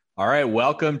All right,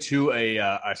 welcome to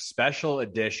a special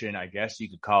edition, I guess you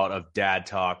could call it, of Dad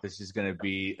Talk. This is going to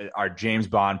be our James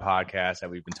Bond podcast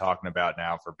that we've been talking about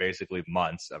now for basically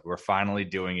months. We're finally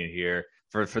doing it here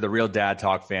for the real Dad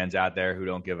Talk fans out there who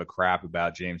don't give a crap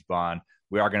about James Bond.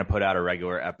 We are going to put out a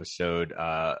regular episode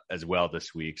as well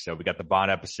this week. So we got the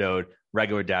Bond episode,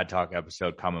 regular Dad Talk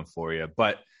episode coming for you.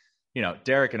 But, you know,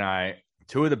 Derek and I,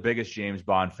 two of the biggest James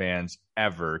Bond fans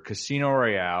ever. Casino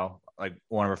Royale, like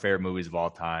one of our favorite movies of all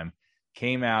time,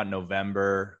 came out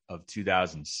November of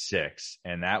 2006.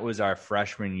 And that was our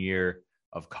freshman year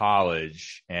of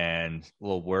college. And a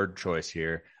little word choice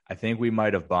here. I think we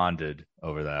might have bonded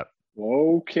over that.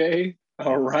 Okay.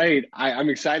 All right. I'm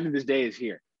excited this day is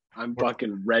here. I'm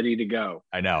fucking ready to go.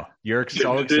 I know. You're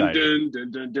so excited.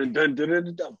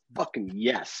 Fucking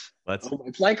yes.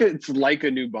 It's like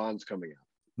a new Bond's coming out.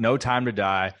 No Time to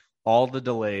Die. All the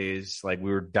delays, like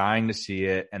we were dying to see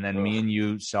it, and then me and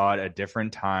you saw it at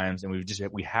different times, and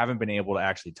we haven't been able to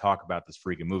actually talk about this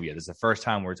freaking movie yet. This is the first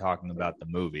time we're talking about the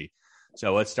movie.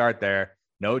 So let's start there.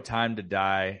 No Time to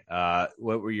Die.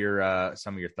 What were your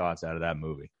some of your thoughts out of that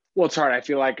movie? Well, it's hard. I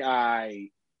feel like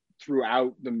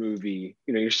throughout the movie,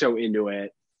 you're so into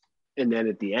it, and then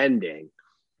at the ending,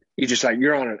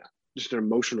 you're on just an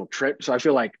emotional trip. So I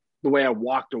feel like the way I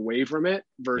walked away from it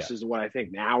versus what I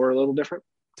think now are a little different.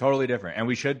 Totally different. And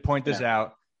we should point this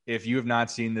out. If you have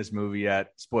not seen this movie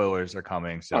yet, spoilers are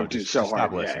coming. So just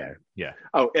stop listening. Yeah.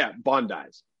 Oh, yeah. Bond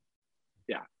dies.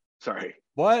 Yeah. Sorry.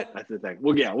 What? That's the thing.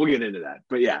 We'll get into that.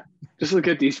 But yeah, just look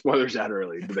at these spoilers out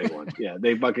early, the big ones. Yeah.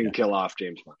 They fucking kill off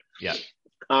James Bond. Yeah.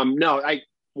 No,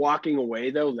 walking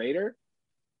away though later,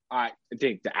 I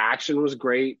think the action was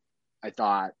great. I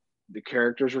thought the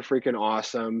characters were freaking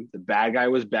awesome. The bad guy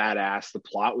was badass. The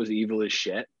plot was evil as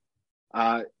shit.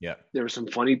 There were some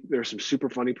super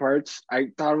funny parts. I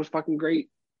thought it was fucking great.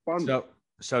 Fun.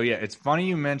 So yeah, it's funny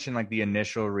you mentioned like the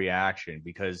initial reaction,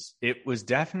 because it was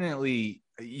definitely,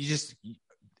 you just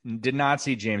did not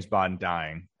see James Bond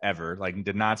dying ever. Like,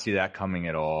 did not see that coming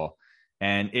at all.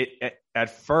 And at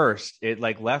first it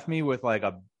like left me with like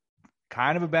a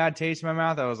kind of a bad taste in my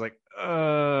mouth. I was like,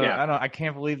 I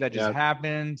can't believe that just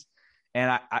happened.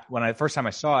 And when I first time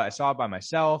I saw it by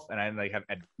myself, and I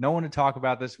had no one to talk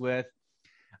about this with.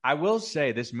 I will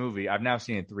say this movie, I've now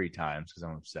seen it 3 times because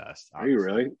I'm obsessed. Obviously. Are you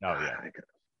really? Oh, yeah.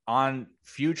 On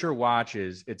future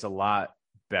watches, it's a lot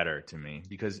better to me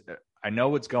because I know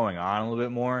what's going on a little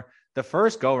bit more. The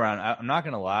first go around, I'm not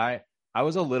going to lie, I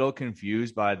was a little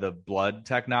confused by the blood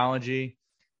technology.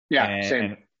 Yeah,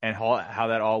 same. And how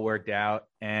that all worked out.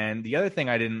 And the other thing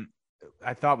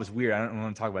I thought was weird. I don't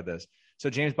want to talk about this. So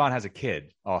James Bond has a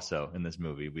kid also in this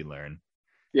movie, we learn.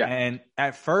 Yeah. And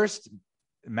at first,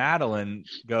 Madeline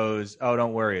goes, "Oh,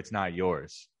 don't worry, it's not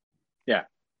yours." Yeah.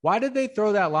 Why did they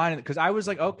throw that line? Because I was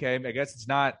like, okay, I guess it's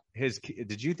not his kid.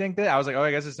 Did you think that? I was like, oh, I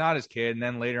guess it's not his kid. And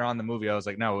then later on in the movie, I was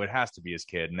like, no, it has to be his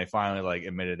kid. And they finally like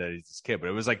admitted that it's his kid. But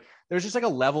it was like, there's just like a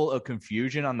level of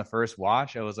confusion on the first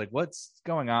watch. I was like, what's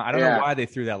going on? I don't know why they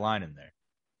threw that line in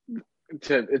there.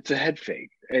 It's a head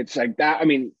fake. It's like that. I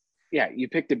mean, yeah, you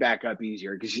picked it back up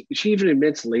easier because she even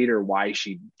admits later why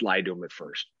she lied to him at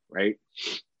first, right?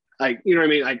 Like, you know what I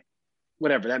mean? Like,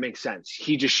 whatever, that makes sense.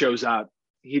 He just shows up.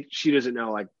 She doesn't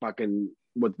know like fucking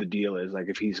what the deal is, like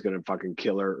if he's gonna fucking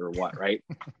kill her or what, right?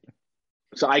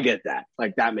 So I get that.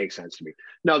 Like that makes sense to me.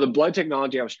 No, the blood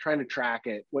technology, I was trying to track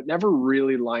it. What never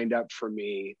really lined up for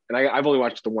me, and I've only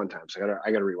watched it the one time, so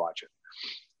I gotta rewatch it.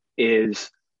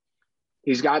 Is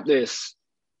he's got this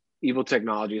evil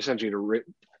technology essentially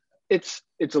it's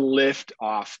a lift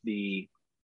off the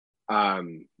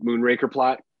Moonraker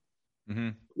plot,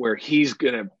 where he's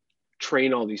gonna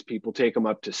train all these people, take them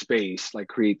up to space, like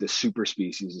create this super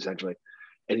species essentially.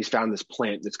 And he's found this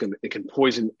plant it can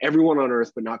poison everyone on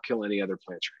Earth, but not kill any other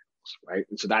plants or animals, right?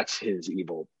 And so that's his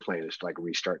evil plan, is to like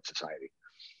restart society.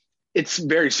 It's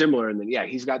very similar. And then,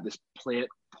 he's got this plant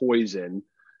poison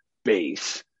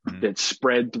base that's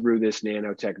spread through this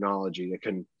nanotechnology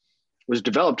that was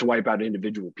developed to wipe out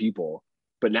individual people,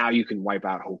 but now you can wipe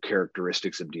out whole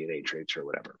characteristics of DNA traits or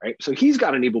whatever, right? So he's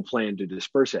got an evil plan to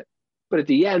disperse it. But at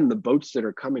the end, the boats that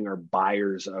are coming are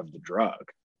buyers of the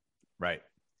drug. Right.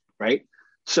 Right.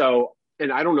 So,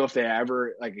 and I don't know if they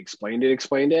ever like explained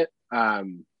it.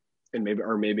 And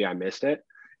maybe I missed it.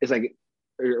 It's like,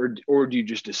 or do you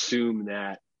just assume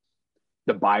that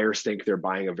the buyers think they're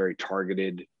buying a very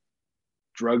targeted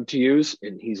drug to use,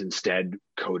 and he's instead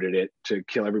coded it to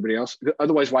kill everybody else?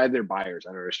 Otherwise, why are there buyers?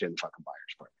 I don't understand the fucking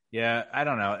buyers part. Yeah, I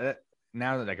don't know.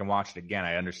 Now that I can watch it again,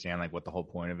 I understand like what the whole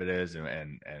point of it is,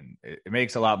 and it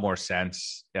makes a lot more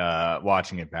sense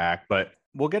watching it back. But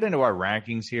we'll get into our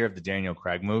rankings here of the Daniel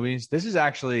Craig movies. This is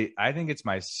actually, I think it's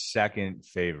my second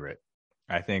favorite.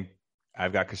 I think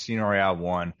I've got Casino Royale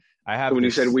 1. I have. So when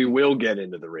you said we will get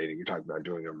into the rating, you're talking about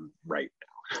doing them right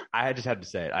now. I just had to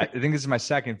say it. I think this is my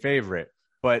second favorite.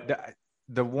 But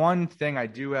the one thing I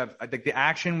do have, I think the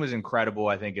action was incredible.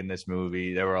 I think in this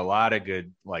movie there were a lot of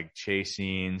good like chase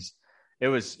scenes. It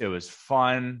was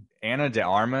fun. Ana de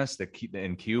Armas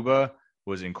in Cuba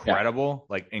was incredible.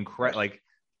 Like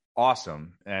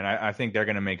awesome. And I think they're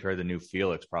going to make her the new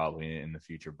Felix probably in the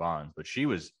future Bonds. But she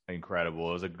was incredible.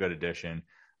 It was a good addition.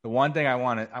 The one thing I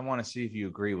want to see if you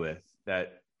agree with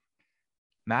that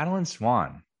Madeline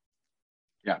Swan.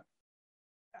 Yeah.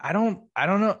 I don't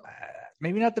know.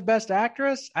 Maybe not the best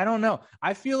actress. I don't know.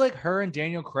 I feel like her and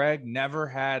Daniel Craig never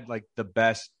had like the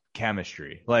best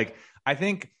chemistry. Like I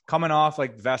think coming off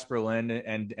like Vesper Lynd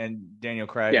and Daniel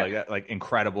Craig, like that, like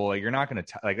incredible. Like you're not going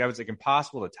to like that was like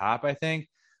impossible to top, I think.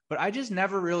 But I just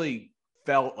never really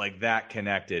felt like that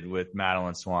connected with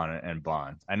Madeline Swan and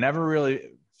Bond. I never really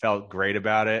felt great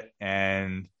about it,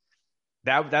 and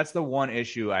that's the one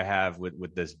issue I have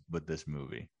with this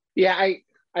movie. Yeah,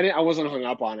 I wasn't hung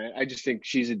up on it. I just think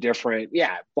she's a different,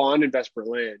 Bond and Vesper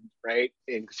Lynd, right?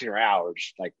 In Casino Royale are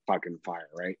just like fucking fire,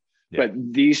 right? Yeah.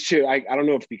 But these two, I don't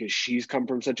know if because she's come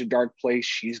from such a dark place,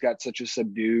 she's got such a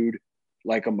subdued,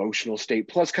 like emotional state.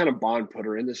 Plus, kind of Bond put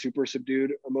her in the super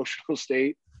subdued emotional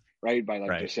state, right? By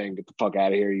like just saying, "Get the fuck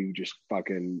out of here! You just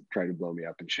fucking try to blow me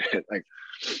up and shit." Like,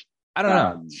 I don't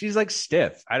know. She's like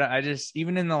stiff. I just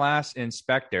even in the last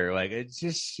Inspector, like it's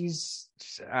just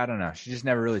I don't know. She just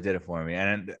never really did it for me.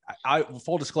 And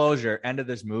full disclosure, end of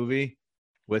this movie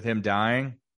with him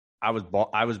dying, I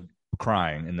was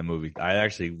crying in the movie. I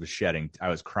actually was shedding. I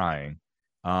was crying.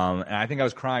 And I think I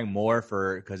was crying more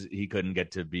because he couldn't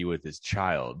get to be with his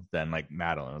child than like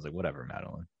Madeline. I was like, whatever,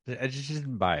 Madeline. I just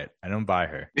didn't buy it. I don't buy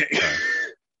her.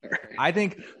 I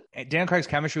think Dan Craig's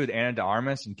chemistry with Ana de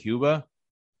Armas in Cuba,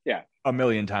 a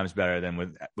million times better than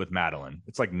with Madeline.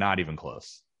 It's like not even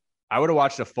close. I would have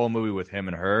watched a full movie with him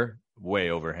and her way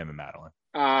over him and Madeline.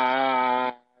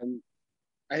 I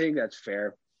think that's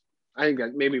fair. I think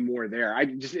that maybe more there.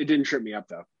 It didn't trip me up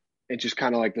though. It's just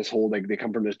kind of like this whole, like they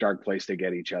come from this dark place to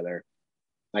get each other.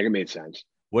 Like it made sense.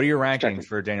 What are your rankings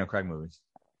for Daniel Craig movies?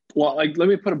 Well, like let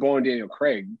me put a bow on Daniel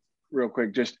Craig real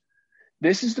quick. Just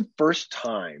this is the first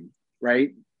time,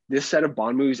 right? This set of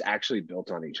Bond movies actually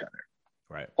built on each other.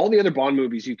 Right. All the other Bond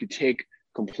movies you could take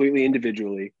completely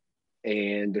individually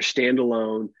and they're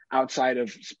standalone outside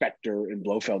of Spectre and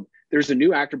Blofeld. There's a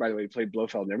new actor, by the way, who played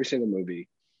Blofeld in every single movie.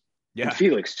 Yeah. And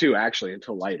Felix too, actually,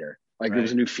 until later. Like there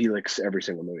was a new Felix every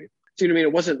single movie. So you know what I mean?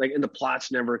 It wasn't like, and the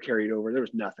plots never carried over. There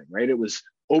was nothing, right? It was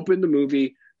open the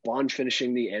movie, Bond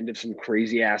finishing the end of some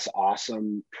crazy ass,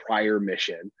 awesome prior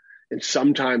mission. And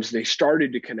sometimes they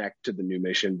started to connect to the new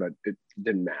mission, but it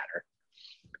didn't matter.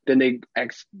 Then they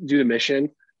do the mission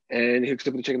and he hooks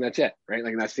up with the chicken. That's it, right?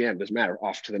 Like that's the end. Doesn't matter.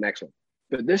 Off to the next one.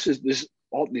 But this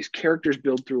all these characters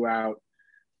build throughout.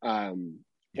 All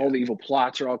the evil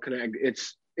plots are all connected.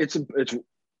 It's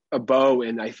a bow,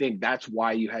 and I think that's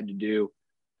why you had to do.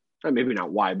 Maybe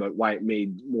not why, but why it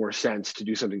made more sense to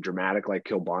do something dramatic like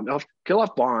kill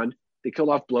off Bond. They killed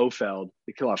off Blofeld.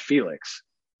 They kill off Felix.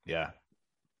 Yeah.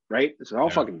 Right. So they're all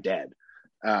fucking dead.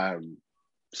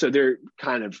 So they're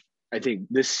kind of. I think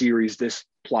this series, this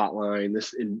plot line,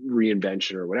 this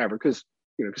reinvention or whatever, because,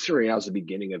 Casino Royale is the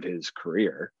beginning of his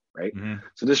career, right? Mm-hmm.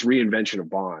 So this reinvention of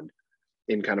Bond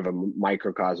in kind of a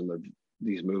microcosm of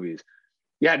these movies,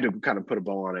 you had to kind of put a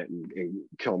bow on it and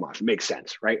kill him off. It makes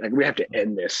sense, right? Like we have to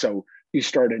end this. So you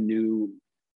start a new,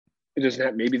 it doesn't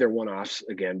have, maybe they're one-offs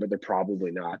again, but they're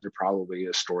probably not. They're probably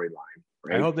a storyline,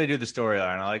 right? I hope they do the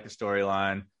storyline. I like the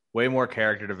storyline. Way more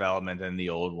character development than the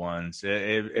old ones.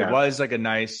 It was like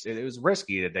it was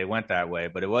risky that they went that way,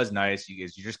 but it was nice. You're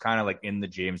just kind of like in the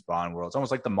James Bond world. It's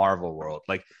almost like the Marvel world.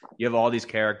 Like you have all these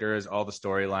characters, all the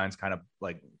storylines kind of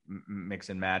like mix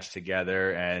and match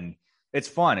together. And it's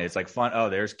fun. It's like fun. Oh,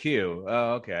 there's Q.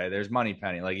 Oh, okay. There's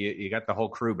Moneypenny. Like you got the whole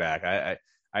crew back.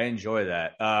 I enjoy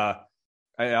that. I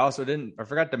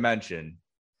forgot to mention,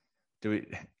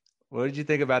 what did you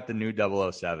think about the new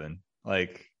 007?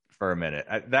 Like, for a minute.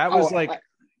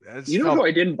 Who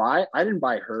I didn't buy? I didn't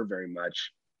buy her very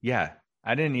much. Yeah,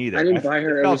 I didn't either. I didn't buy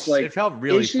her. It felt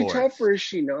really is she tough or is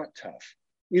she not tough?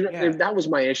 That was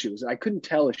my issue. I couldn't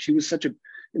tell if she was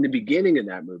in the beginning of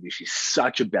that movie, she's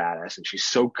such a badass and she's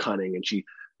so cunning and she,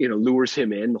 lures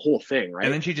him in, the whole thing, right?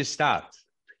 And then she just stopped.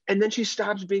 And then she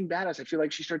stops being badass. I feel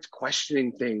like she starts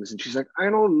questioning things and she's like,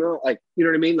 I don't know. Like, you know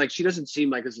what I mean? Like she doesn't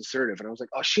seem like as assertive. And I was like,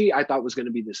 I thought was going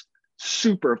to be this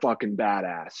super fucking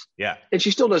badass. Yeah. And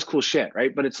she still does cool shit,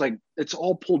 right? But it's like it's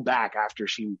all pulled back after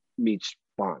she meets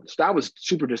Bond. So that was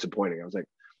super disappointing. I was like,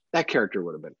 that character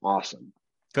would have been awesome.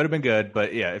 Could have been good,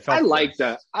 but yeah, it felt. I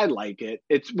like it.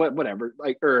 It's whatever.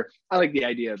 Like, or I like the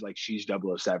idea of like she's 007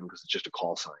 because it's just a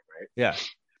call sign, right? Yeah.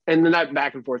 And then that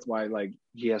back and forth, why like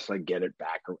he has to like get it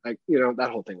back, or like that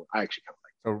whole thing. I actually kind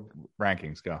of like. So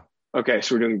rankings go. Okay,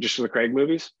 so we're doing just the Craig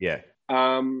movies. Yeah.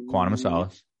 Quantum of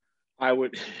Solace. I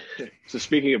would. So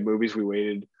speaking of movies, we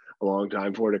waited a long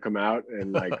time for it to come out,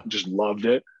 and like just loved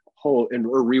it. And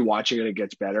we're rewatching it. It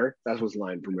gets better. That was the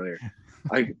line familiar.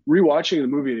 Like rewatching the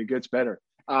movie, and it gets better.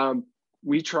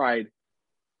 We tried.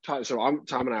 So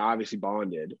Tom and I obviously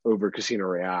bonded over Casino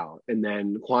Royale, and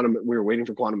then We were waiting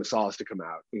for Quantum of Solace to come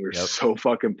out. And we were so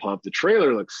fucking pumped. The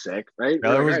trailer looks sick, right? The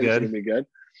trailer was good. It's gonna be good.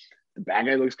 The bad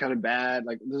guy looks kind of bad.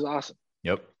 Like this is awesome.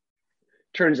 Yep.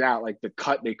 Turns out, like they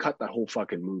cut that whole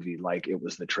fucking movie like it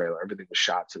was the trailer. Everything was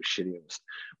shot so shitty.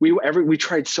 We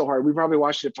tried so hard. We probably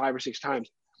watched it 5 or 6 times,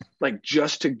 like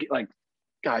just to get like.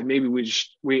 God, maybe we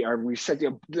set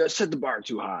the bar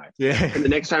too high. Yeah. And the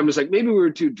next time it was like, maybe we were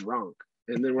too drunk.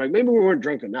 And then we're like, maybe we weren't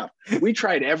drunk enough. We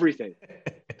tried everything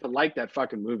to like that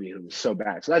fucking movie. And it was so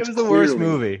bad. So that's the worst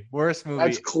movie. Worst movie.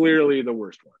 That's clearly the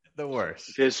worst one. The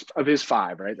worst. Of his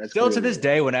 5, right? That's still to this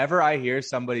day, whenever I hear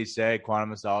somebody say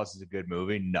Quantum of Solace is a good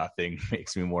movie, nothing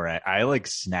makes me more. I like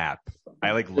snap.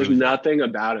 I like. There's nothing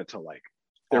about it to like.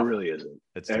 There really isn't.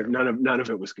 It's none of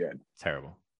it was good.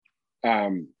 Terrible.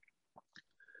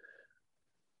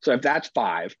 So if that's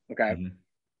 5, okay.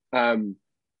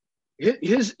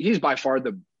 He's by far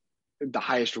the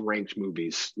highest ranked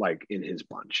movies like in his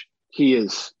bunch. He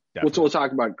is. We'll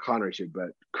talk about Connery too, but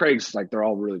Craig's like they're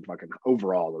all really fucking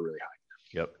overall they're really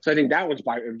high. Yep. So I think that one's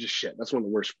just shit. That's one of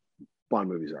the worst Bond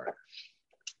movies are,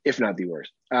 if not the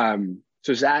worst.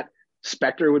 So is that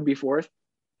Spectre would be 4th?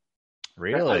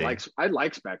 Really? I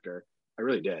like Spectre. I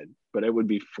really did, but it would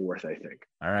be 4th, I think.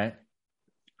 All right.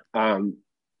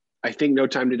 I think No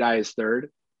Time to Die is 3rd.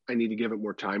 I need to give it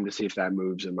more time to see if that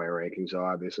moves in my rankings, though,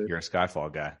 obviously. You're a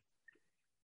Skyfall guy.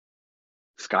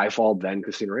 Skyfall, then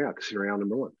Casino Royale. Casino Royale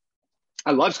number 1.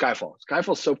 I love Skyfall.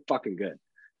 Skyfall's so fucking good.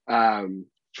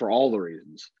 For all the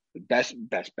reasons. The best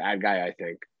bad guy, I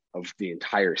think, of the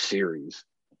entire series.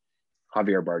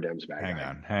 Javier Bardem's bad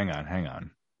guy. Hang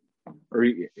on. Or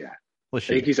yeah. I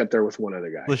think he's up there with one other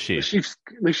guy. Lashif's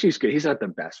good. He's not the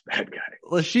best bad guy.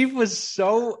 Lashif was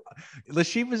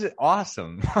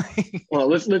awesome. Well,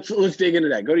 let's dig into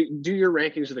that. Do your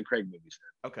rankings of the Craig movies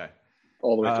then. Okay.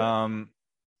 All the way through.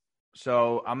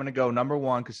 So I'm gonna go number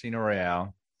 1, Casino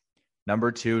Royale.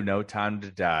 Number 2, No Time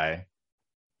to Die.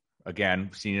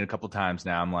 Again, seen it a couple times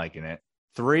now. I'm liking it.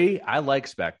 3, I like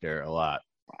Spectre a lot.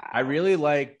 I really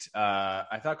liked.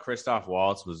 I thought Christoph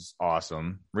Waltz was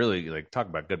awesome. Really, like talk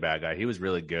about good bad guy. He was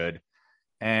really good,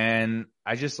 and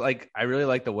I really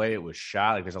like the way it was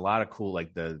shot. Like, there's a lot of cool.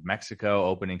 Like the Mexico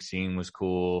opening scene was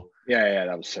cool. Yeah,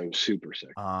 that was so super sick.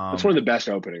 It's one of the best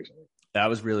openings. That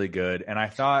was really good, and I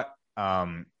thought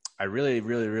I really,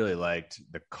 really, really liked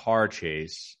the car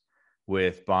chase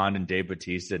with Bond and Dave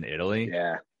Bautista in Italy.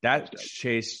 Yeah. That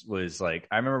chase was like,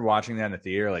 I remember watching that in the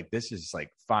theater. Like, this is like,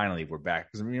 finally we're back.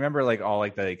 Because remember, like, all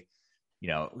like the,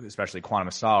 especially Quantum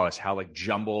of Solace, how like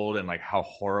jumbled and like how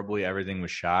horribly everything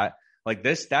was shot. Like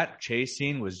that chase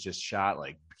scene was just shot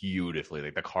like beautifully.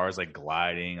 Like the cars like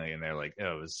gliding, like, and they're like,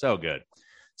 oh, it was so good.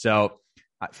 So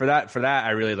for that,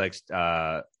 I really liked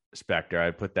Spectre.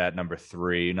 I'd put that number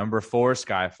 3. Number 4,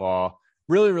 Skyfall.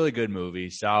 Really, really good movie.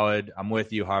 Solid. I'm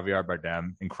with you, Javier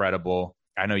Bardem. Incredible.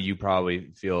 I know you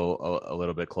probably feel a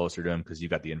little bit closer to him because you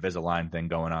got the Invisalign thing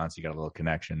going on, so you got a little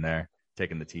connection there,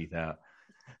 taking the teeth out.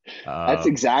 That's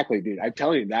exactly, dude. I'm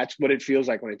telling you, that's what it feels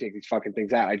like when I take these fucking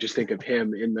things out. I just think of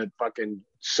him in the fucking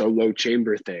solo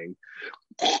chamber thing.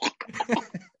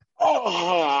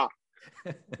 Oh,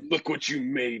 look what you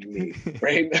made me,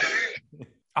 right?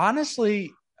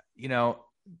 Honestly,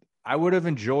 I would have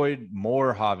enjoyed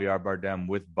more Javier Bardem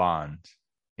with Bond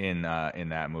in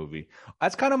that movie.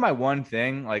 That's kind of my one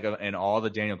thing, like in all the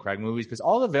Daniel Craig movies, because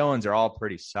all the villains are all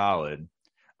pretty solid.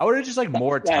 I would have just like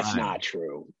more time. That's not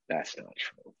true.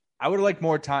 I would have liked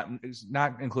more time,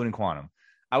 not including Quantum.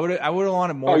 I would have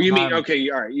wanted more. Oh, you time. mean okay?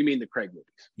 All right, you mean the Craig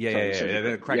movies? Yeah,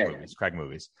 the Craig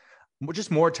movies.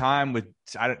 Just more time with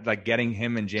like getting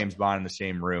him and James Bond in the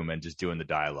same room and just doing the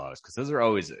dialogues, because those are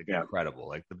always incredible.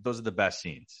 Like those are the best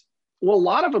scenes. Well, a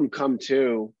lot of them come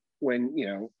too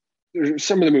when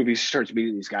some of the movies starts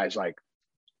meeting these guys like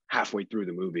halfway through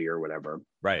the movie or whatever.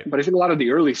 Right. But I think a lot of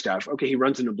the early stuff, okay, he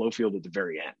runs into Blofeld at the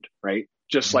very end, right?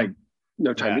 Just like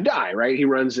No Time to Die, right? He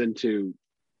runs into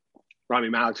Rami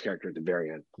Malek's character at the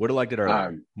very end. Would have liked it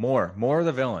earlier. More of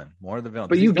the villain. More of the villain.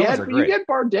 But you get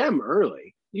Bardem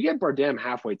early. You get Bardem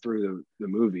halfway through the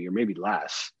movie, or maybe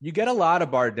less. You get a lot of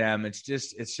Bardem. It's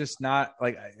just not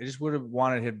like I just would have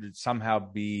wanted him to somehow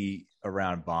be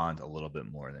around Bond a little bit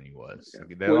more than he was.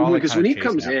 Well, because when he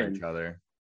comes in,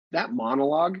 that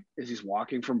monologue as he's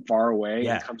walking from far away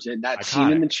and comes in, that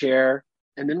scene in the chair,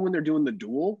 and then when they're doing the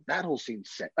duel, that whole scene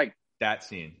set like that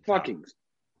scene. Fucking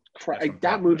like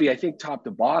that movie, I think top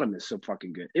to bottom is so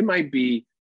fucking good. That might be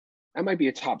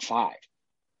a top 5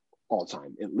 all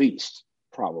time, at least,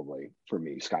 probably for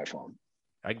me, Skyfall.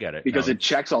 I get it. Because it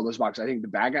checks all those boxes. I think the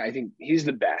bad guy, I think he's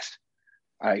the best.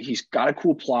 He's got a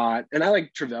cool plot. And I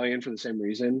like Trevelyan for the same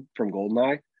reason from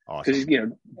GoldenEye. Because he's,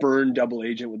 burned double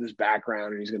agent with his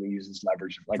background, and he's going to use his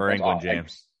leverage. Like, for England,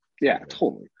 James. Yeah,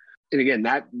 totally. And again,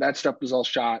 that stuff was all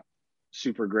shot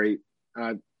super great.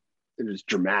 There's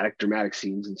dramatic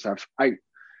scenes and stuff.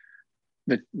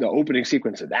 The opening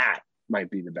sequence of that might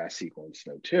be the best sequence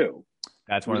though too.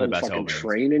 That's one of the best openings.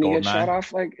 Train and he gets shot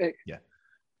off like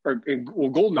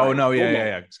GoldenEye. Oh no,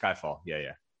 yeah. Skyfall,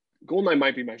 yeah. GoldenEye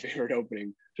might be my favorite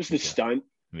opening. Just the stunt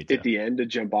at the end to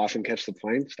jump off and catch the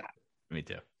plane. Stop. Me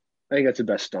too. I think that's the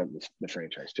best stunt in the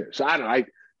franchise too. So I don't know.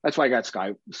 That's why I got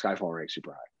Skyfall ranked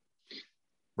super high.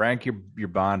 Rank your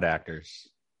Bond actors.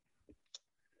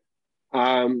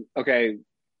 Okay.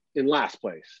 In last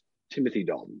place, Timothy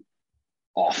Dalton.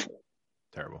 Awful.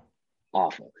 Terrible.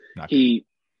 Awful. He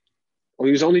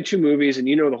was only 2 movies, and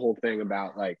the whole thing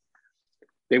about like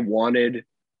they wanted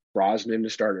Brosnan to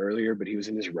start earlier, but he was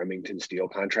in this Remington Steele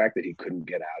contract that he couldn't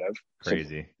get out of.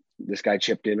 Crazy. So this guy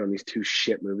chipped in on these 2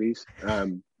 shit movies.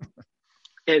 And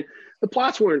the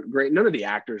plots weren't great. None of the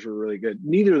actors were really good.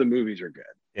 Neither of the movies are good.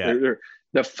 Yeah.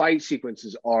 The fight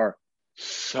sequences are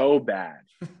so bad.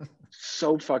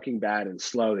 So fucking bad and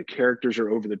slow. The characters are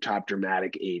over the top,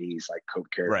 dramatic 80s like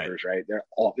Coke characters, right?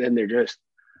 They're just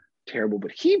terrible.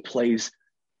 But he plays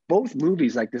both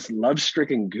movies like this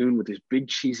love-stricken goon with this big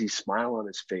cheesy smile on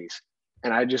his face,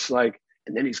 and I just like,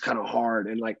 and then he's kind of hard,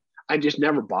 and like I just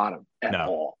never bought him at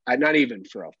all. Not even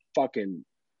for a fucking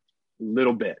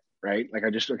little bit, right? Like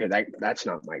that's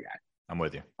not my guy. I'm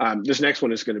with you. This next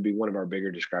one is going to be one of our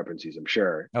bigger discrepancies, I'm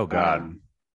sure. Oh God,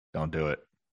 don't do it.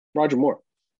 Roger Moore.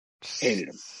 Hated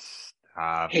him.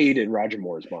 Hated Roger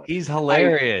Moore's Bond. He's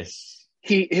hilarious.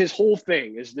 His whole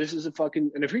thing is this is a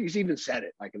fucking, and if he's even said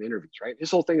it like in interviews, right? His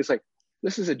whole thing is like,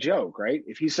 this is a joke, right?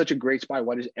 If he's such a great spy,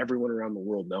 why does everyone around the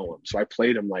world know him? So I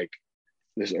played him like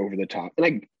this over the top,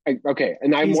 and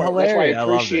that's why I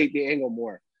appreciate the angle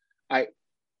more. I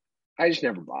just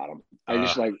never bought him. I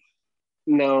just like,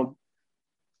 no,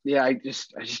 yeah, I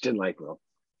just didn't like him.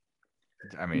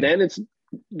 I mean, then it's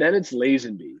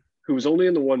Lazenby, who was only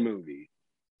in the one movie,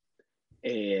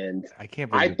 and I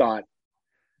can't believe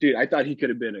I thought he could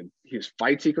have been his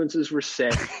fight sequences were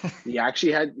sick.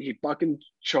 he fucking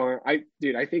charm. I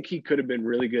think he could have been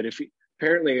really good if he,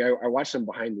 apparently I watched some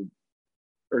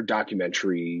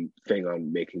documentary thing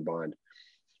on making Bond,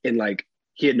 and like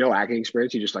he had no acting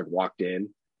experience. He just like walked in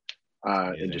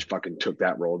and just fucking took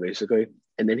that role basically.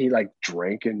 And then he like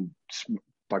drank and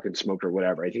fucking smoked or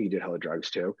whatever. I think he did hella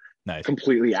drugs too. Nice.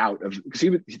 Completely out of,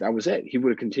 because that was it. He would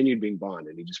have continued being Bond,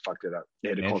 and he just fucked it up. They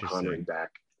had to call Connery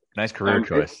back. Nice career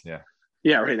choice.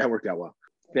 Yeah, right. That worked out well.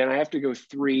 Then I have to go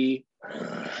 3.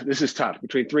 This is tough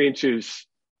between 3 and 2.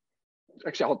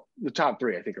 Actually, the top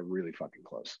 3 I think are really fucking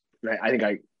close. Right? I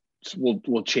think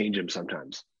we'll change them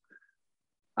sometimes.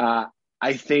 I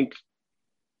think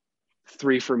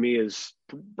 3 for me is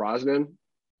Brosnan.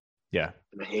 Yeah,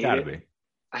 and I hate it.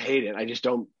 I hate it. I just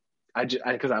don't.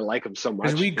 Because I like him so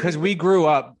much. Because we grew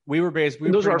up. We were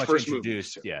those were our first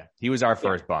introduced. Yeah, he was our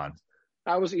first Bond.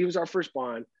 He was our first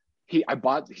Bond. He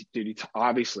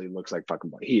obviously looks like fucking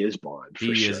Bond. He is Bond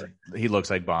for sure. He looks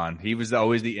like Bond. He was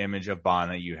always the image of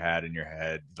Bond that you had in your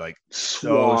head, like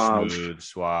suave. So smooth,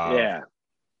 suave. Yeah,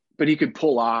 but he could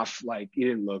pull off, like, he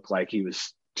didn't look like he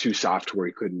was too soft where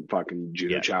he couldn't fucking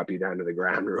judo chop you down to the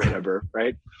ground or whatever,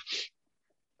 right?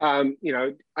 I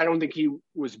don't think he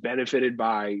was benefited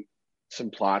by some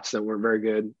plots that weren't very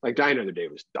good. Like Die Another Day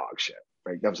was dog shit.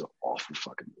 Right? That was an awful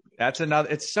fucking movie. That's another.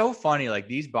 It's so funny. Like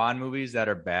these Bond movies that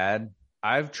are bad.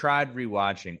 I've tried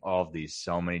rewatching all of these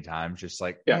so many times. Just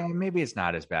like, maybe it's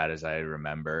not as bad as I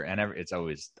remember, and it's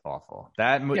always awful.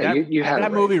 That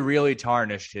movie really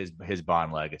tarnished his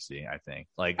Bond legacy. I think.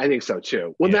 I think so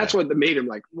too. Well, that's what made him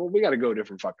like. Well, we got to go a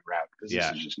different fucking route because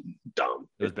this is just dumb.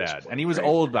 It was bad, and he was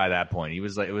old by that point. He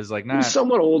was like, nah. He was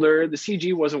somewhat older. The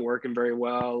CG wasn't working very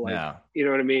well. No. You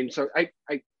know what I mean? So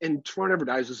and Tomorrow Never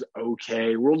Dies was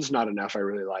okay. World Is Not Enough I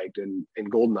really liked, and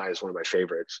GoldenEye is one of my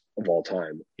favorites of all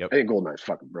time. Yep. I think GoldenEye is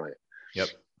fucking brilliant. Yep.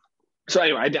 So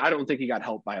anyway, I don't think he got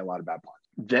helped by a lot of bad plots.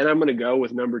 Then I'm going to go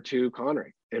with number 2,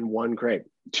 Connery, and 1, Craig.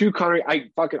 2, Connery, I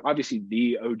fucking obviously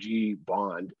the OG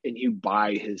Bond, and you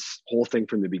buy his whole thing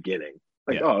from the beginning.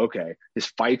 Like, oh, okay. His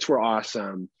fights were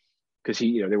awesome because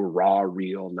they were raw,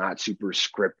 real, not super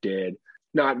scripted,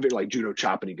 not like judo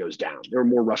chop and he goes down. They were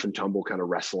more rough and tumble, kind of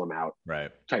wrestle him out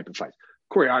type of fights.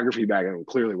 Choreography back then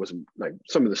clearly wasn't like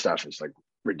some of the stuff was like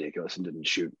ridiculous and didn't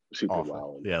shoot super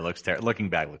well. Yeah, it looks terrible. Looking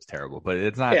back, looks terrible, but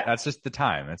it's not. Yeah. That's just the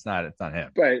time. It's not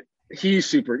him. But he's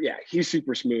super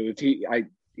smooth.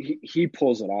 He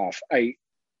pulls it off.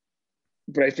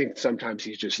 But I think sometimes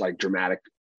he's just like dramatic.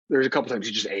 There's a couple times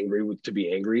he's just angry to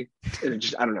be angry, and it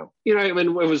just I don't know. I mean,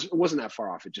 it wasn't that far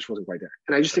off. It just wasn't quite there.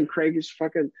 And I just think Craig is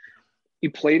fucking. He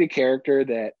played a character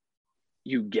that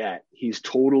you get. He's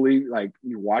totally like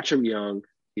you watch him young.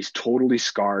 He's totally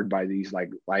scarred by these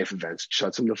like life events.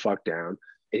 Shuts him the fuck down,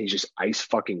 and he's just ice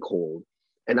fucking cold.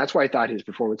 And that's why I thought his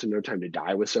performance in No Time to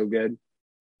Die was so good,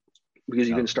 because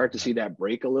you can start to see that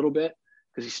break a little bit.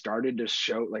 Because he started to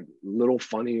show like a little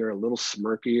funnier, a little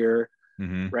smirkier,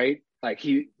 right? Like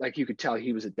you could tell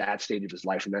he was at that stage of his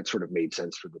life, and that sort of made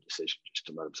sense for the decision just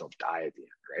to let himself die at the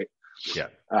end, right?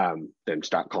 Yeah. Then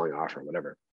stop calling off or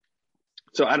whatever.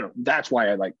 So I don't know. That's why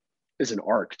I like as an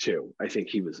arc too. I think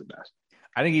he was the best.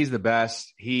 I think he's the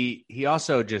best. He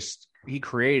also he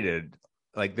created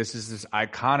like this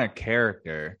iconic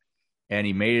character, and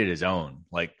he made it his own,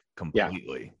 like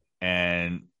completely. Yeah.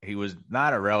 And he was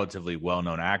not a relatively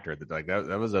well-known actor.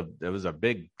 That was a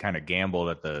big kind of gamble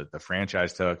that the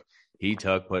franchise took. He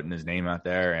took putting his name out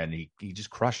there, and he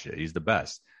just crushed it. He's the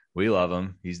best. We love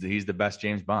him. He's the best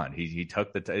James Bond. He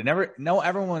took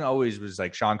everyone always was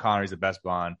like Sean Connery's the best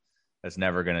Bond. That's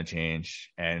never going to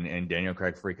change. And Daniel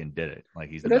Craig freaking did it. Like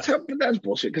he's the best. But that's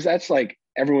bullshit. Cause that's like,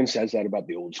 everyone says that about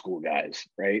the old school guys,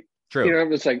 right?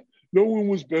 True. It's like, no one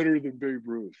was better than Babe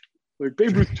Ruth. Like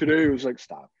Babe Ruth today was like,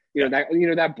 stop.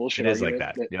 That bullshit. It is like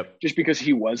that. Yep. Just because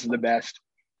he was the best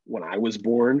when I was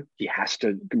born, he has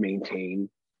to maintain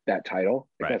that title.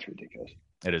 Like, that's ridiculous.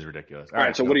 It is ridiculous. All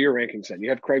right. So what are your rankings then? You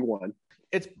have Craig 1.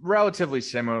 It's relatively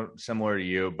similar to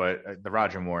you, but the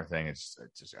Roger Moore thing, it's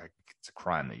a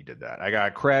crime that you did that. I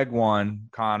got Craig 1,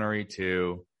 Connery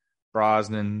 2,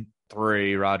 Brosnan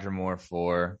 3, Roger Moore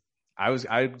 4. I was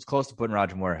close to putting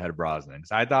Roger Moore ahead of Brosnan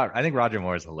because I think Roger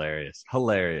Moore is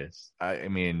hilarious. I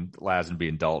mean, Lazenby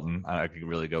being Dalton, I could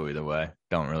really go either way.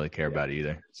 Don't really care about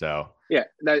either. So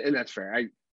and that's fair.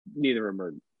 Neither of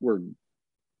them were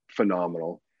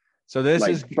phenomenal. So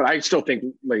but I still think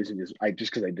Lazenby is.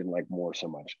 Just because I didn't like Moore so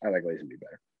much, I like Lazenby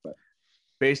better. But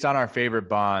based on our favorite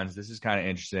Bonds, this is kind of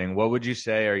interesting. What would you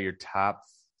say are your top?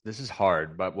 This is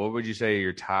hard, but what would you say are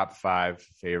your top 5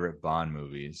 favorite Bond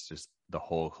movies? Just the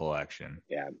whole collection.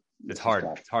 Yeah, it's hard.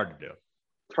 It's hard to do.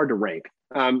 It's hard to rank.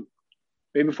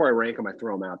 Maybe before I rank them, I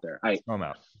throw them out there. Throw them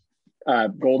out.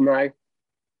 GoldenEye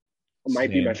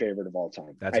might be my favorite of all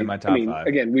time. That's in my top 5.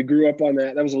 Again, we grew up on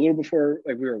that. That was a little before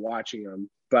like we were watching them,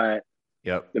 but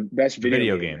the best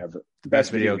video game ever.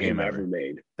 Best video game ever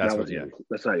made. That's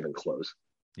not even close.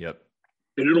 Yep.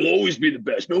 And it'll always be the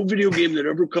best. No video game that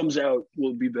ever comes out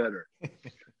will be better.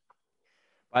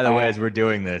 By the way, as we're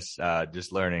doing this,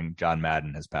 just learning John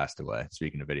Madden has passed away.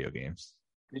 Speaking of video games.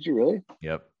 Did you really?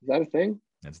 Yep. Is that a thing?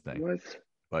 That's a thing. What?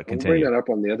 But continue. We'll bring that up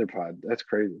on the other pod. That's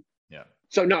crazy. Yeah.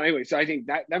 So no, anyway, so I think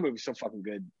that movie's so fucking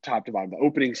good, top to bottom. The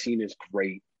opening scene is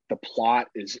great. The plot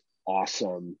is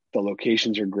awesome. The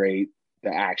locations are great.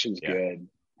 The action's good.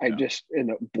 And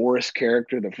the Boris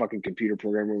character, the fucking computer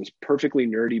programmer, was perfectly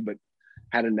nerdy, but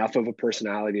had enough of a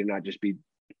personality to not just be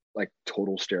like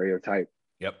total stereotype.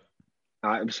 Yep.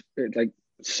 It's like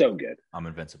so good. I'm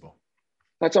invincible.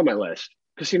 That's on my list.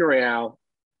 Casino Royale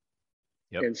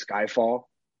and Skyfall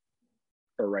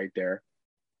are right there.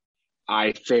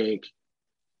 I think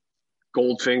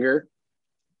Goldfinger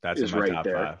is right top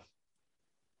there. 5.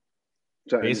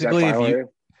 So basically,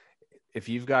 if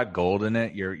you've got gold in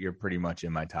it, you're pretty much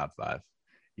in my top 5.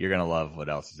 You're gonna love what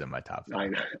else is in my top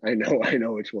 5. I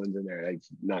know which one's in there. It's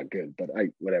not good, but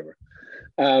whatever.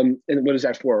 And what is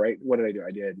that for? Right? What did I do?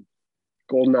 I did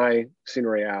GoldenEye, Casino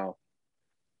Royale,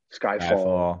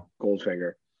 Skyfall,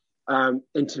 Goldfinger.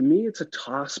 And to me, it's a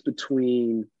toss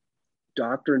between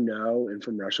Dr. No and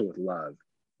From Russia with Love.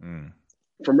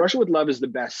 From Russia with Love is the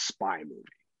best spy movie.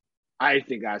 I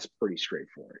think that's pretty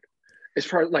straightforward. As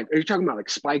far as like, are you talking about like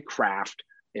spy craft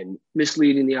and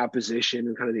misleading the opposition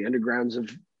and kind of the undergrounds of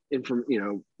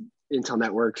intel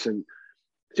networks? And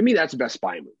to me, that's the best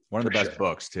spy movie. One of the best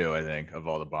books too, I think, of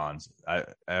all the Bonds. I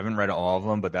haven't read all of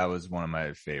them, but that was one of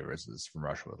my favorites. Is From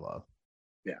Russia with Love.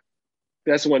 Yeah,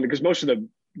 that's the one because most of the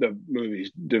the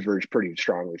movies diverge pretty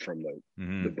strongly from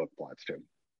the book plots too.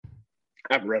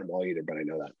 I haven't read them all either, but I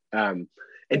know that.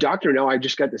 And Doctor No, I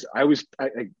just got this.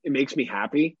 It makes me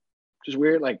happy. Just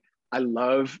weird. Like I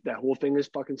love that whole thing is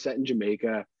fucking set in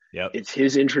Jamaica. Yep. It's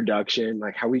his introduction,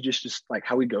 like how he just like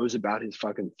how he goes about his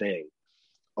fucking thing.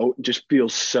 Oh, just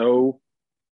feels so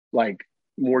like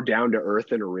more down to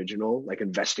earth and original, like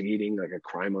investigating like a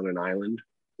crime on an island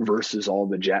versus all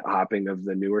the jet hopping of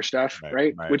the newer stuff,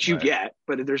 right? Which you get,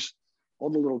 but there's all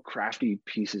the little crafty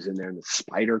pieces in there and the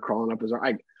spider crawling up his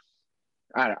arm.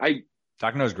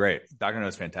 Dr. No's great. Dr.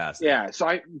 No's fantastic. Yeah,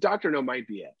 so Dr. No might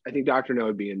be it. I think Dr. No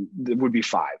would be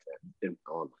 5.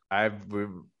 We're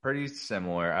pretty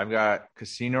similar. I've got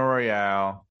Casino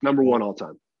Royale. Number 1 all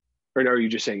time. Or are you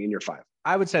just saying in your 5?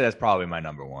 I would say that's probably my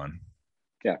number 1.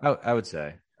 Yeah. I would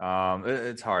say.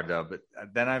 It's hard though, but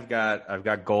then I've got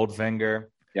Goldfinger.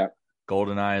 Yeah.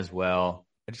 GoldenEye as well.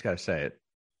 I just gotta say it.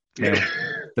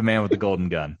 The man with the golden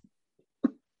gun.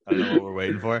 I don't know what we're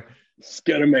waiting for.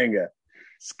 Scaramanga.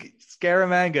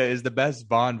 Scaramanga is the best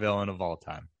Bond villain of all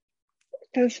time.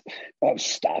 Oh,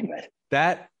 stop it.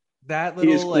 That little,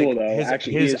 he is cool, like, though.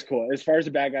 He is cool. As far as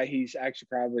the bad guy, he's actually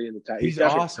probably in the top. He's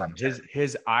awesome.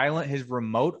 His island, his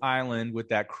remote island with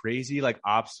that crazy like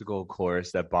obstacle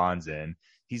course that Bond's in.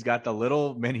 He's got the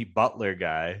little mini butler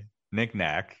guy, Knick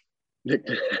Knack.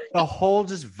 The whole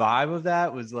just vibe of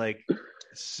that was like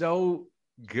so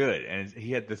good, and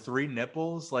he had the 3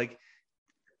 nipples, like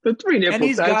the 3 nipples, and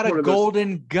he's got a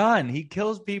golden gun. He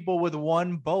kills people with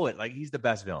 1 bullet. Like he's the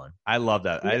best villain. I love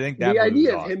that. I think that the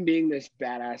idea of awesome. him being this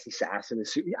badass assassin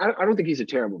is. I don't think he's a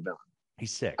terrible villain.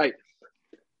 He's sick.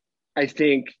 I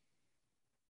think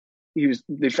he was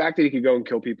the fact that he could go and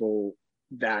kill people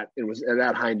that it was at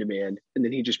that high in demand, and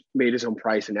then he just made his own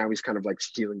price, and now he's kind of like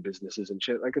stealing businesses and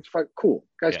shit. Like it's cool.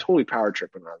 Guy's totally power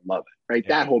tripping. I love it. Right,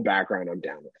 that whole background I'm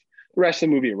down with. The rest of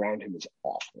the movie around him is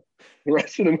awful. The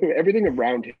rest of the movie, everything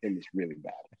around him is really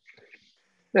bad.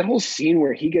 That whole scene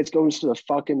where he goes to the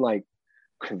fucking like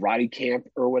karate camp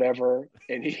or whatever,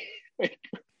 and he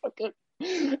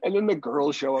and then the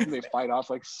girls show up and they fight off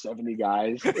like 70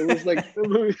 guys. It was like the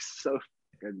movie's so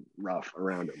rough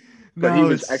around him, but he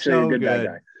was actually a good bad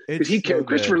guy because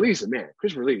Christopher Lee's a man.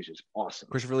 Christopher Lee is just awesome.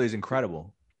 Christopher Lee is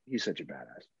incredible. He's such a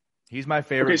badass. He's my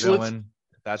favorite villain.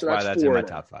 That's why that's in my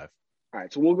top 5. All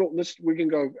right, so we'll go. We can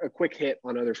go a quick hit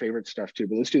on other favorite stuff too,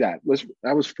 but let's do that.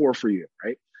 That was 4 for you,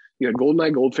 right? You had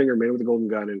GoldenEye, Goldfinger, Man with the Golden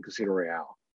Gun, and Casino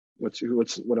Royale. What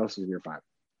else is in your 5?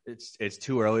 It's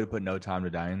too early to put No Time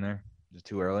to Die in there. Is it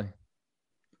too early?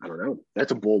 I don't know.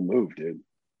 That's a bold move, dude.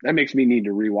 That makes me need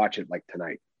to rewatch it like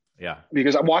tonight. Yeah,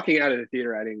 because I'm walking out of the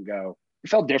theater. I didn't go. It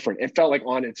felt different. It felt like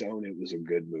on its own, it was a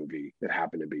good movie that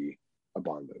happened to be a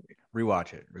Bond movie.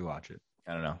 Rewatch it.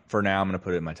 I don't know. For now, I'm going to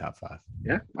put it in my top 5.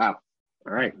 Yeah. Wow.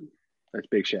 All right. That's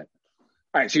big shit.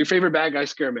 All right. So your favorite bad guy,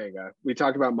 Scaramanga. We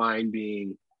talked about mine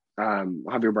being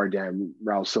Javier Bardem,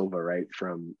 Raul Silva, right,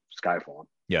 from Skyfall.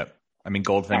 Yep. I mean,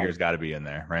 Goldfinger's got to be in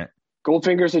there, right?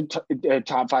 Goldfinger's a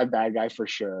top 5 bad guy for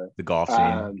sure. The golf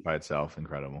scene by itself,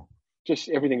 incredible. Just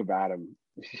everything about him.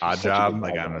 Odd Job,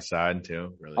 like on the side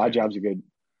too. Really Odd Job's a good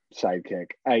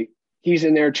sidekick. He's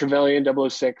in there. Trevelyan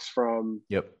 006 from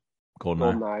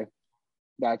GoldenEye.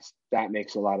 That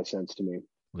makes a lot of sense to me.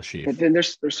 Le Chiffre. But then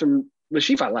there's some Le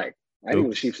Chiffre I like. I think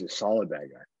Le Chiffre's a solid bad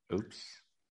guy. Oops.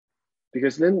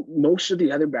 Because then most of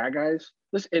the other bad guys,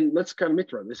 let's kind of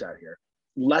throw this out here.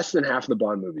 Less than half of the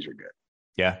Bond movies are good.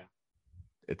 Yeah.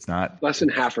 It's not. Less than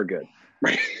half are good.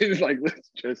 Right? It's like,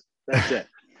 that's it.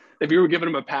 If you were giving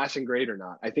them a passing grade or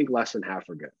not, I think less than half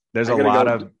are good. There's a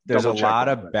lot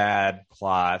of bad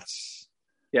plots.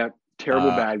 Yeah.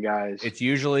 Terrible bad guys. It's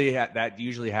usually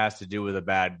has to do with a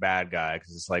bad guy,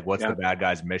 because it's like, what's the bad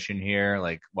guy's mission here?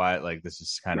 Like, why? Like, this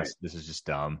is this is just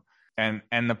dumb. And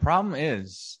the problem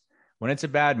is when it's a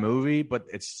bad movie, but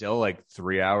it's still like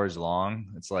 3 hours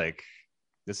long. It's like,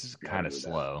 this is kind of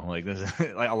slow. Like this,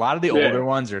 like a lot of the older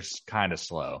ones are kind of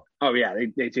slow. Oh yeah,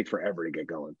 they take forever to get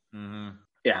going. Mm-hmm.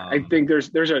 Yeah, I think there's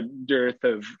a dearth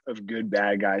of good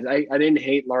bad guys. I didn't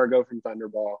hate Largo from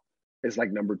Thunderball. It's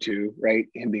like number 2, right?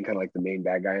 Him being kind of like the main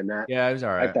bad guy in that. Yeah, he was all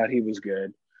right. I thought he was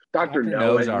good. Dr.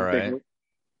 No was all right.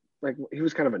 Like he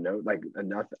was kind of a note, like a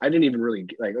nothing. I didn't even really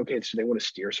like. Okay, so they want to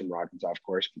steer some rockets off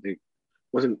course, but they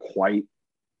wasn't quite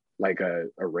like a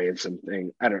ransom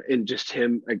thing. I don't. And just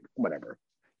him, like whatever.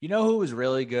 You know who was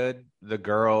really good? The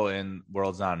girl in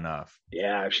World's Not Enough.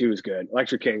 Yeah, she was good.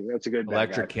 Electric King. That's a good.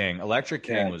 Electric King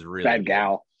was really bad good.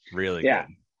 Gal. Really good.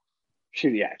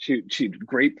 She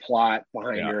great plot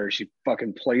behind her. She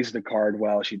fucking plays the card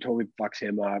well. She totally fucks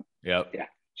him up. Yep. Yeah,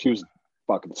 she was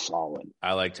fucking solid.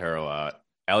 I liked her a lot.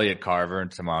 Elliot Carver,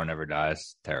 Tomorrow Never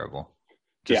Dies. Terrible.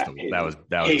 Just Yeah, that was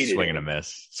a hated swing him. and a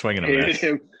miss. Swing and a Hated miss.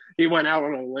 him. He went out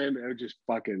on a limb and it was just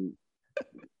fucking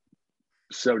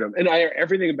so dumb. And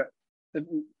everything about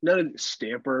none of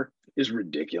Stamper is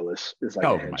ridiculous. It's like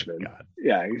Oh a my henchman. god.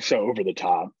 Yeah, he's so over the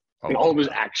top. And all of his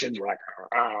actions were like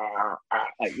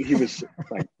he was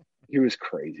like he was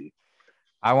crazy.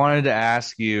 I wanted to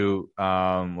ask you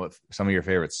what some of your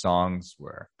favorite songs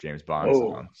were. James Bond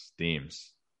songs,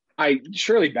 themes.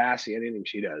 Shirley Bassey, anything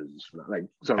she does is like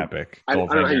so Epic. I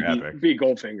don't know how you epic. beat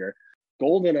Goldfinger.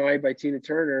 GoldenEye by Tina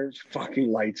Turner is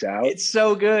fucking lights out. It's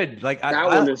so good. Like that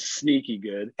one is sneaky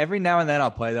good. Every now and then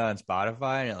I'll play that on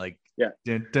Spotify and it like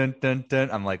dun, dun, dun, dun.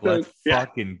 I'm like, let's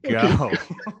fucking go.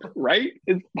 Right?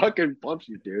 It fucking pumps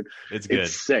you, dude. It's good.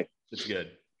 It's sick. It's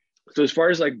good. So as far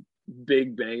as like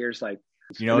big bangers, like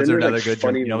what's another good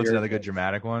what's another good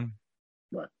dramatic one?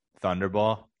 What?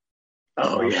 Thunderball.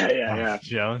 Oh yeah.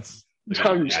 Jones.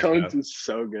 Tom Jones is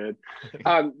so good.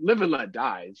 Live and Let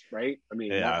Die, right? I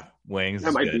mean, Wings.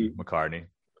 That might good. Be McCartney.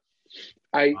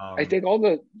 I think all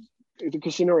the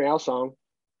Casino Royale song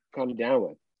kind of down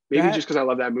with. Maybe just because I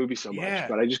love that movie so much,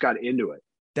 but I just got into it.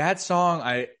 That song,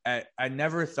 I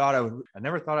never thought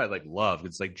I'd like love.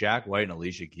 It's like Jack White and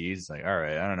Alicia Keys. Like, all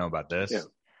right, I don't know about this. Yeah.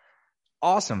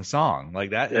 Awesome song, like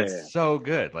that. It's so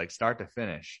good, like start to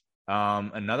finish.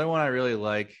 Another one I really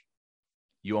like,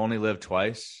 You Only Live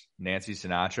Twice, Nancy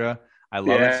Sinatra. I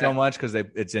love it so much because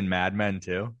it's in Mad Men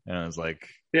too, and I was like,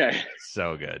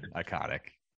 so good, iconic.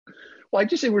 Well, I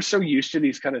just say we're so used to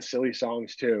these kind of silly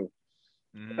songs too.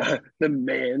 The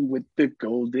man with the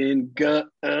golden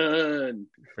gun.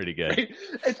 Pretty good.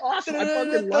 It's awesome. I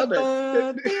fucking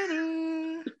love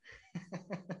it.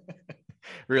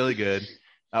 Really good.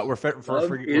 We're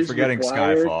forgetting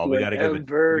Skyfall. We got to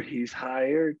give he's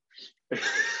hired.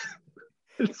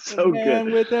 It's so man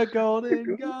good. With a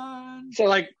golden gun. So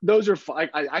like those are fun.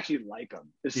 I actually like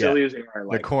them. As silly as they are,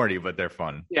 they're corny, but they're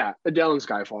fun. Yeah, Adele and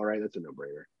Skyfall, right? That's a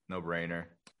no-brainer. No-brainer.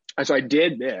 So I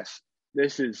did this.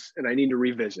 This is, and I need to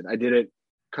revisit. I did it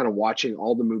kind of watching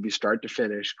all the movies start to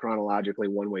finish chronologically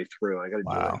one way through. I got to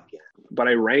do it again. But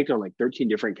I ranked on like 13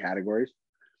 different categories.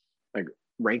 Like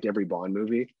ranked every Bond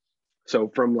movie. So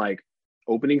from like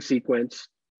opening sequence,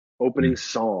 opening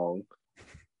song.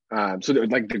 So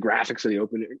like the graphics of the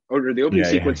opening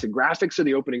sequence, the graphics of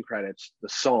the opening credits, the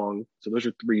song. So those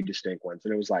are three distinct ones.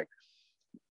 And it was like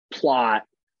plot,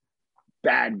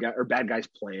 bad guy's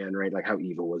plan, right? Like how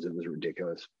evil was it? It was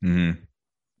ridiculous. Mm-hmm.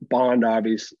 Bond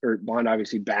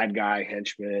obviously bad guy,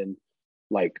 henchman,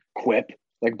 like quip,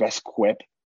 like best quip.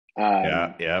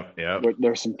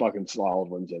 There's some fucking solid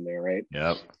ones in there, right?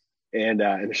 Yep. And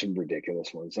there's some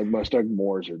ridiculous ones. Like most of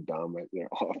Moore's are dumb, like,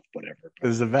 whatever. It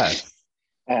was the best.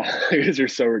 Because they're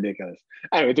so ridiculous.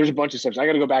 Anyway, there's a bunch of stuff. I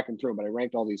got to go back and through them, but I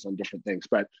ranked all these on different things.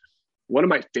 But one of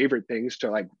my favorite things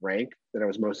to like rank that I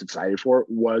was most excited for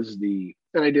was and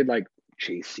I did like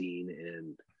chase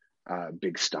scene and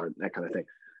big stunt, that kind of thing,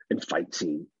 and fight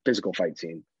scene, physical fight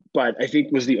scene. But I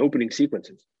think was the opening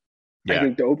sequences. I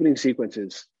think the opening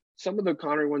sequences, some of the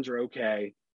Connery ones are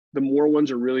okay. The Moore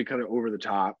ones are really kind of over the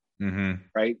top,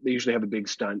 right? They usually have a big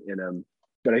stunt in them.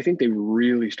 But I think they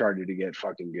really started to get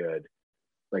fucking good.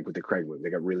 Like with the Craig movie, they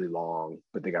got really long,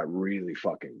 but they got really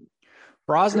fucking.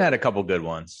 Brosnan had a couple good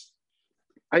ones.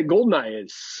 Goldeneye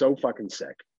is so fucking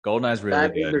sick. Goldeneye's really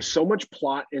good. There's so much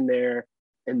plot in there,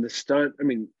 and the stunt. I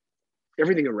mean,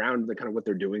 everything around the kind of what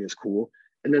they're doing is cool.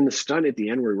 And then the stunt at the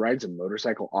end where he rides a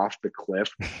motorcycle off the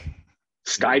cliff,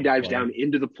 skydives down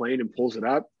into the plane and pulls it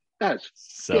up. That's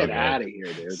so get out of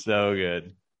here, dude. So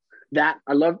good. That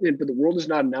I love it, but the world is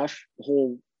not enough. The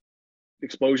whole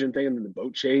explosion thing and then the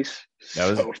boat chase. That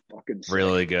was so fucking sick.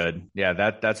 Really good. Yeah,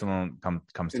 that's one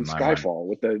comes to my mind. Skyfall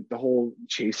with the whole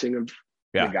chasing of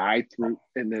the guy through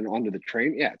and then onto the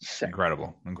train. Yeah, it's sick.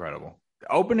 Incredible. The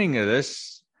opening of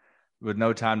this with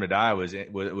No Time to Die was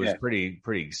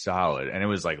pretty solid, and it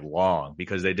was like long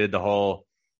because they did the whole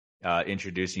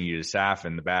introducing you to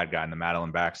Safin, the bad guy, and the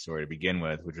Madeline backstory to begin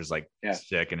with, which was like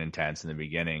sick and intense in the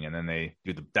beginning, and then they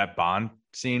do that Bond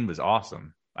scene was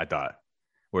awesome. I thought.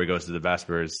 Where he goes to the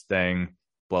Vespers thing,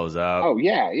 blows up. Oh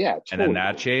yeah, totally. And then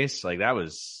that chase, like that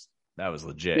was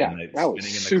legit. Yeah, and that was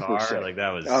super car, sick. Like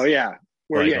that was. Oh yeah,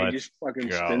 where he just fucking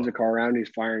spins the car around. He's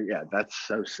firing. Yeah, that's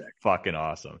so sick. Fucking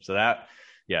awesome. So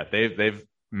they've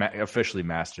officially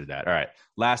mastered that. All right,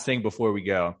 last thing before we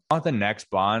go, I want the next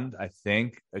Bond. I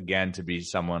think again to be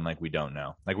someone like we don't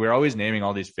know. Like we're always naming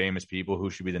all these famous people who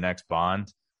should be the next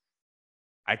Bond.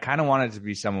 I kind of want it to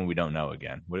be someone we don't know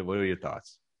again. What are your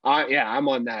thoughts? I'm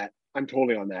on that. I'm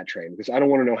totally on that train because I don't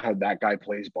want to know how that guy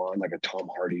plays Bond, like a Tom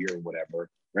Hardy or whatever,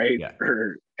 right? Yeah.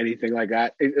 Or anything like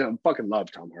that. I fucking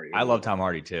love Tom Hardy. I love Tom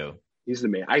Hardy too. He's the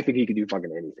man. I think he could do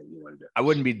fucking anything you want to do. I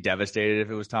wouldn't be devastated if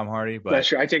it was Tom Hardy, but That's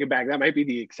true. I take it back. That might be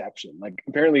the exception. Like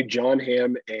apparently John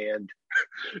Hamm and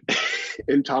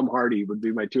and Tom Hardy would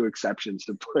be my two exceptions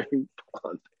to playing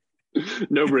Bond.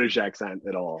 No British accent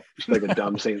at all. Just like a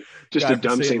dumb St.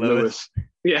 St. Louis.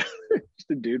 Yeah.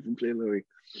 Just a dude from St. Louis.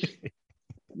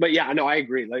 But yeah, no, I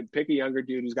agree. Like pick a younger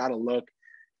dude who's got a look,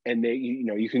 and they,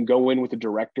 you can go in with a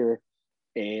director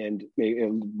and maybe a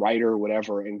writer or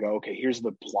whatever and go, okay, here's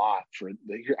the plot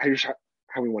here's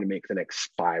how we want to make the next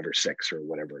 5 or 6 or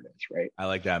whatever it is, right? I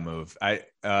like that move. I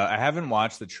haven't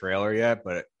watched the trailer yet,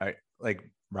 but I like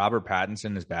Robert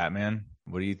Pattinson as Batman.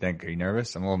 What do you think? Are you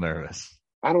nervous? I'm a little nervous.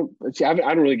 I don't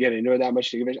really get into it that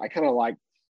much. I kind of like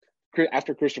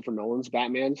after Christopher Nolan's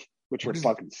Batmans, which were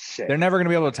fucking sick. They're never going to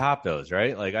be able to top those,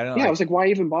 right? Like I don't. Yeah, I was like, why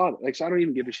even bother? Like, so I don't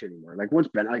even give a shit anymore. Like once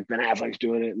Ben Affleck's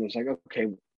doing it, and it's like, okay,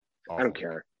 I don't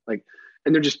care. Like,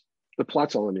 and they're just the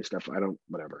plot's all the new stuff. I don't,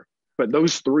 whatever. But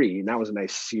those 3, and that was a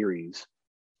nice series.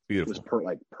 Beautiful. It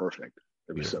was perfect.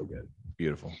 It was so good.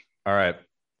 Beautiful. All right.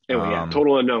 Anyway, yeah,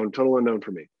 total unknown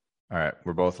for me. All right,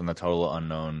 we're both in the total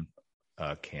unknown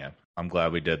camp. I'm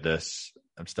glad we did this.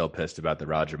 I'm still pissed about the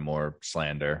Roger Moore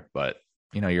slander, but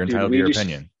you're entitled to your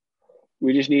opinion.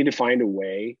 We just need to find a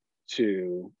way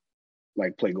to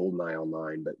like play GoldenEye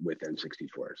online, but with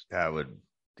N64s. That would,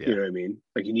 yeah. You know what I mean?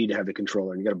 Like you need to have the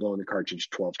controller, and you got to blow in the cartridge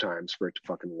 12 times for it to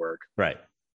fucking work. Right.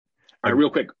 All right, real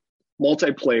quick,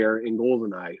 multiplayer in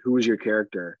GoldenEye. Who was your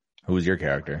character?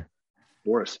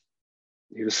 Boris.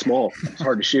 He was small. It's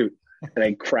hard to shoot. And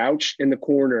I crouched in the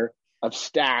corner of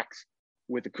stacks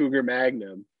with the Cougar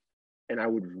Magnum, and I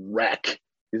would wreck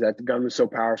because that gun was so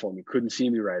powerful and you couldn't see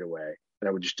me right away, and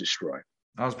I would just destroy.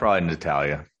 I was probably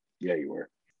Natalia. Yeah, you were.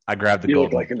 I grabbed the you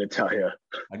golden. Look like a Natalia.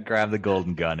 I grabbed the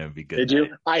golden gun. It would be good. Did you?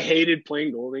 I hated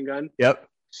playing golden gun. Yep.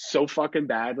 So fucking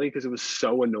badly because it was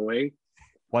so annoying.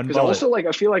 Because also, like,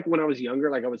 I feel like when I was younger,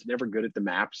 like I was never good at the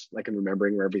maps, like and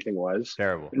remembering where everything was.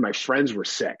 Terrible. And my friends were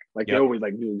sick. Like they always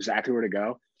like knew exactly where to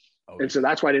go. Always. And so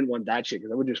that's why I didn't want that shit,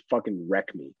 because I would just fucking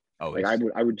wreck me. Always. Like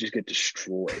I would just get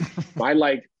destroyed. I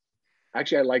like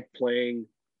playing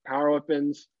power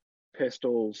weapons,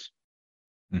 pistols.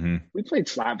 Mm-hmm. We played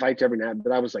slap fights every night, but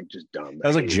that was like just dumb. That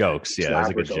was like jokes. Yeah, that was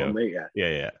like a joke. Only.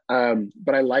 Yeah.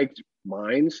 But I liked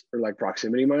mines, or like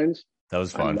proximity mines. That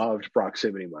was fun. I loved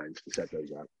proximity mines to set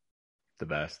those up. The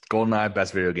best. GoldenEye,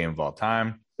 best video game of all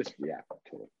time. Yeah,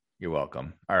 totally. You're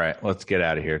welcome. All right, let's get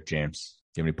out of here, James.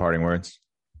 Do you have any parting words?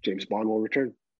 James Bond will return.